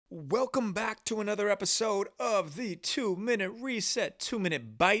Welcome back to another episode of the 2 Minute Reset, 2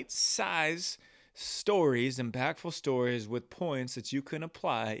 minute bite size stories, impactful stories with points that you can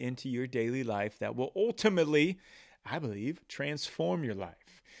apply into your daily life that will ultimately, I believe, transform your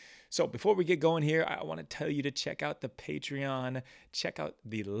life. So before we get going here, I want to tell you to check out the Patreon. Check out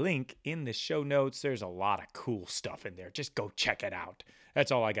the link in the show notes. There's a lot of cool stuff in there. Just go check it out.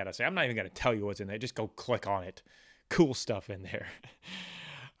 That's all I got to say. I'm not even going to tell you what's in there. Just go click on it. Cool stuff in there.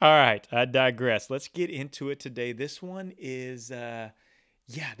 All right, I digress. Let's get into it today. This one is,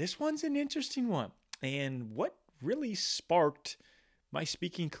 this one's an interesting one. And what really sparked my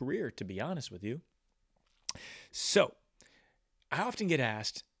speaking career, to be honest with you. So, I often get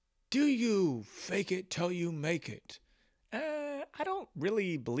asked, do you fake it till you make it? I don't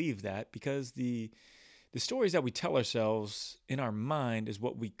really believe that because the stories that we tell ourselves in our mind is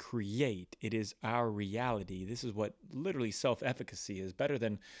what we create. It is our reality. This is what literally self-efficacy is. Better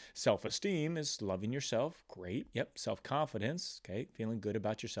than self-esteem is loving yourself. Great. Yep. Self-confidence. Okay. Feeling good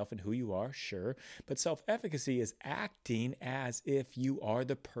about yourself and who you are. Sure. But self-efficacy is acting as if you are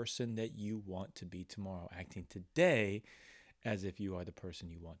the person that you want to be tomorrow. Acting today as if you are the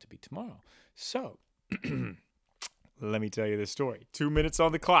person you want to be tomorrow. So, let me tell you this story. 2 minutes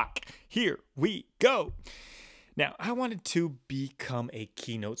on the clock. Here we go. Now, I wanted to become a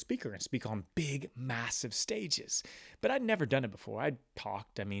keynote speaker and speak on big, massive stages, but I'd never done it before. I'd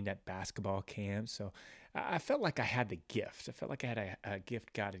talked, at basketball camps, so I felt like I had the gift. I felt like I had a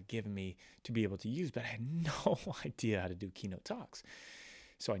gift God had given me to be able to use, but I had no idea how to do keynote talks.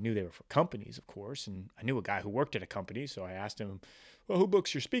 So I knew they were for companies, of course, and I knew a guy who worked at a company, so I asked him, well, who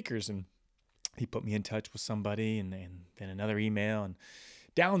books your speakers? And he put me in touch with somebody and then another email. And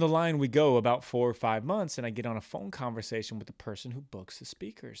down the line we go about 4 or 5 months, and I get on a phone conversation with the person who books the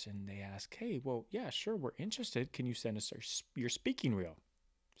speakers. And they ask, hey, well, yeah, sure, we're interested. Can you send us your speaking reel?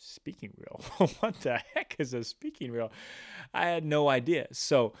 Speaking reel? What the heck is a speaking reel? I had no idea.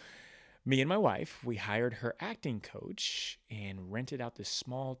 So me and my wife, we hired her acting coach and rented out this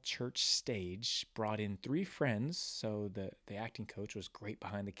small church stage, brought in 3 friends. So the acting coach was great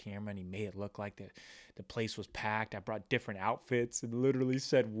behind the camera and he made it look like the place was packed. I brought different outfits and literally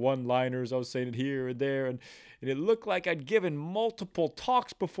said one-liners. I was saying it here and there. And it looked like I'd given multiple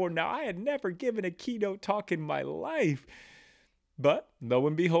talks before. Now, I had never given a keynote talk in my life. But lo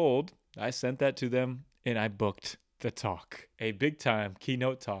and behold, I sent that to them and I booked the talk, a big time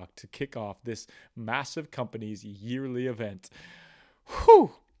keynote talk to kick off this massive company's yearly event.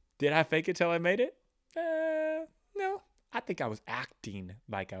 Whew! Did I fake it till I made it? No. I think I was acting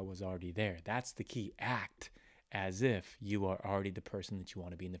like I was already there. That's the key. Act as if you are already the person that you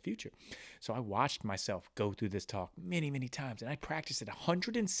want to be in the future. So I watched myself go through this talk many, many times, and I practiced it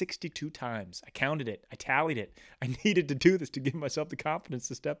 162 times. I counted it. I tallied it. I needed to do this to give myself the confidence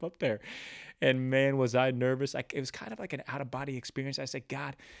to step up there. And man, was I nervous. It was kind of like an out-of-body experience. I said,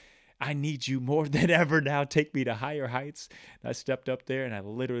 God, I need you more than ever now. Take me to higher heights. And I stepped up there, and I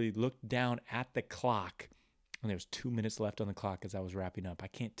literally looked down at the clock, and there was 2 minutes left on the clock as I was wrapping up. I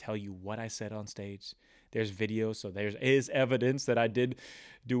can't tell you what I said on stage. There's video, so there is evidence that I did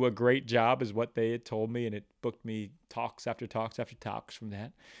do a great job, is what they had told me, and it booked me talks after talks after talks from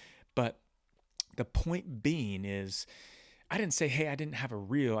that. But the point being is, I didn't say, hey, I didn't have a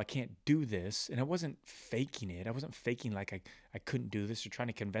reel, I can't do this. And I wasn't faking it. I wasn't faking like I couldn't do this or trying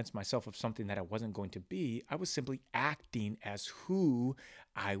to convince myself of something that I wasn't going to be. I was simply acting as who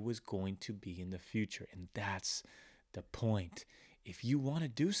I was going to be in the future. And that's the point. If you want to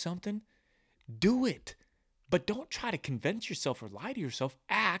do something, do it. But don't try to convince yourself or lie to yourself.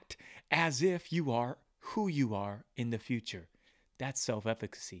 Act as if you are who you are in the future. That's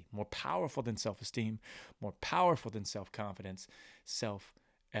self-efficacy, more powerful than self-esteem, more powerful than self-confidence,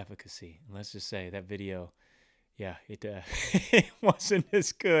 self-efficacy. And let's just say that video, it wasn't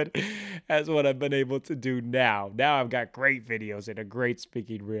as good as what I've been able to do now. Now I've got great videos and a great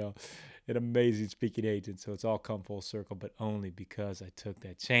speaking reel, an amazing speaking agent. So it's all come full circle, but only because I took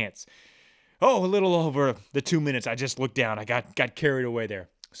that chance. Oh, a little over the 2 minutes. I just looked down. I got carried away there.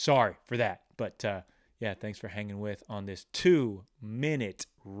 Sorry for that. But thanks for hanging with on this 2 minute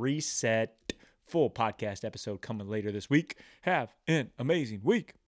reset. Full podcast episode coming later this week. Have an amazing week.